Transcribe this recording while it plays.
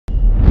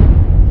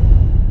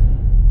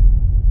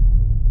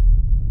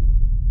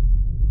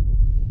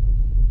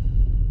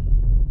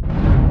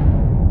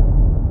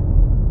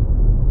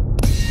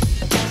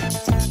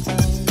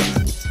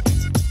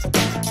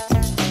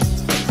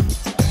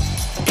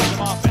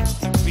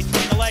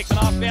takes an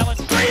off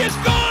balance. Three is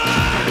good!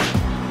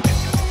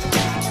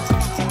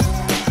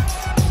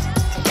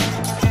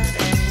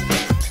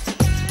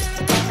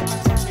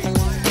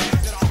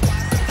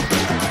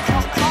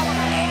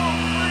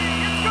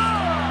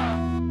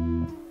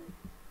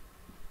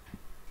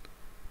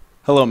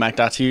 Hello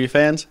MAAC.TV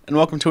fans, and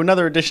welcome to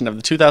another edition of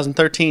the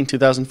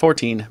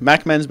 2013-2014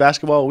 MAAC Men's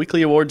Basketball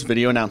Weekly Awards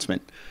video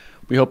announcement.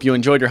 We hope you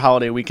enjoyed your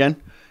holiday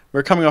weekend.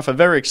 We're coming off a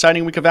very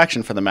exciting week of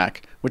action for the MAAC,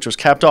 which was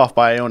capped off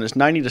by Iona's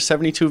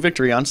 90-72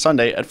 victory on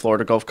Sunday at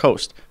Florida Gulf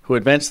Coast, who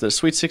advanced to the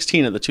Sweet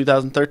 16 of the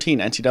 2013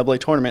 NCAA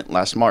tournament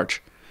last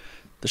March.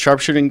 The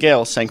sharpshooting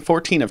Gaels sank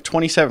 14 of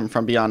 27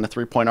 from beyond the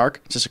three-point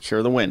arc to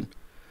secure the win.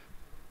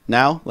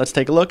 Now, let's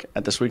take a look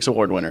at this week's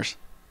award winners.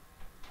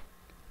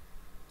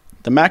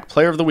 The MAAC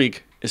Player of the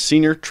Week is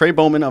senior Tre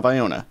Bowman of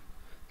Iona.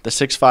 The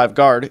 6'5"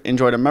 guard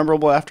enjoyed a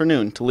memorable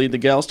afternoon to lead the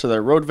Gaels to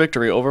their road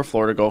victory over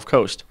Florida Gulf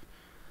Coast.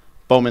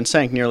 Bowman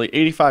sank nearly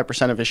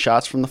 85% of his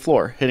shots from the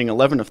floor, hitting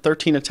 11 of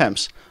 13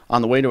 attempts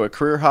on the way to a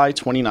career-high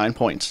 29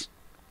 points.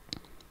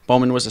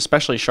 Bowman was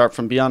especially sharp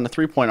from beyond the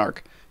three-point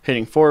arc,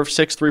 hitting 4 of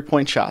 6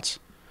 three-point shots.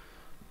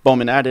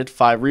 Bowman added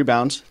 5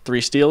 rebounds,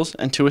 3 steals,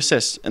 and 2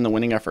 assists in the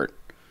winning effort.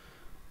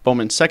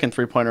 Bowman's second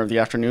three-pointer of the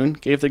afternoon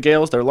gave the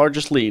Gaels their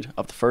largest lead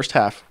of the first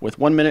half with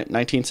 1 minute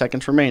 19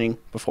 seconds remaining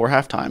before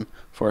halftime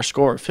for a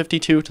score of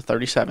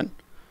 52-37.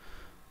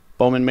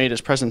 Bowman made his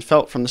presence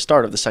felt from the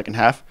start of the second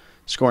half,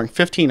 scoring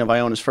 15 of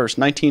Iona's first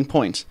 19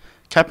 points,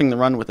 capping the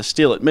run with a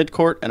steal at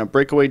midcourt and a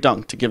breakaway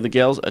dunk to give the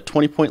Gaels a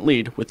 20-point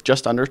lead with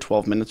just under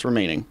 12 minutes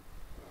remaining.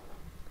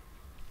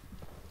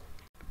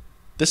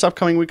 This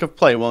upcoming week of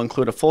play will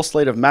include a full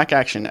slate of MAAC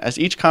action as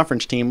each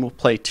conference team will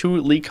play 2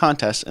 league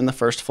contests in the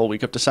first full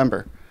week of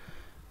December.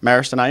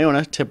 Marist and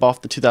Iona tip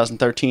off the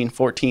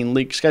 2013-14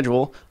 league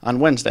schedule on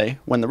Wednesday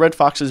when the Red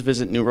Foxes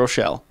visit New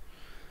Rochelle.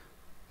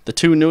 The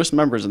 2 newest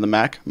members of the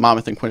MAAC,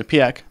 Monmouth and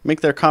Quinnipiac,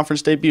 make their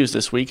conference debuts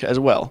this week as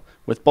well,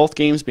 with both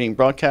games being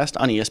broadcast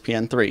on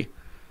ESPN3.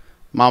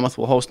 Monmouth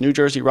will host New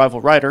Jersey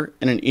rival Rider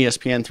in an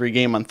ESPN3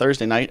 game on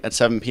Thursday night at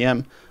 7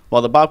 p.m.,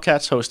 while the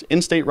Bobcats host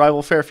in-state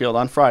rival Fairfield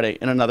on Friday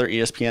in another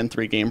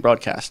ESPN3 game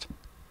broadcast.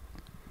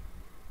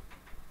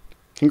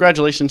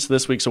 Congratulations to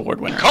this week's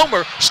award winner.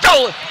 Comer,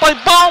 stolen by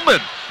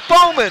Bowman.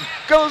 Bowman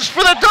goes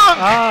for the dunk.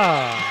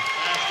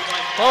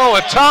 Oh,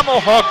 a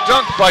tomahawk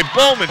dunk by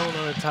Bowman.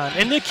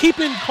 And they're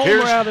keeping Comer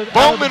Here's out of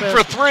Bowman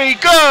for 3,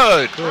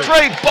 good.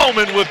 Tre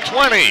Bowman with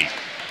 20.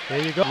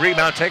 There you go.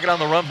 Rebound taken on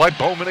the run by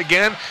Bowman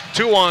again.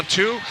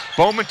 2-on-2.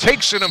 Bowman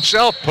takes it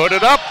himself, put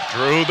it up,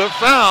 drew the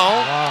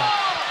foul. Wow.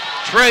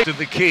 Tre to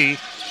the key,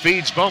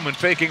 feeds Bowman,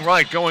 faking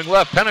right, going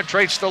left,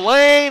 penetrates the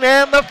lane,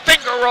 and the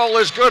finger roll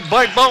is good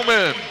by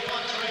Bowman.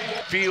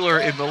 Feeler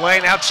in the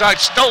lane, outside,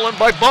 stolen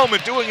by Bowman,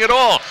 doing it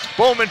all.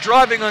 Bowman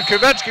driving on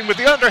Kavetsky with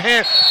the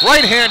underhand,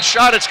 right-hand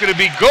shot. It's going to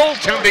be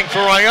goaltending for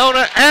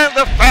Iona, and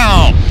the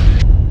foul.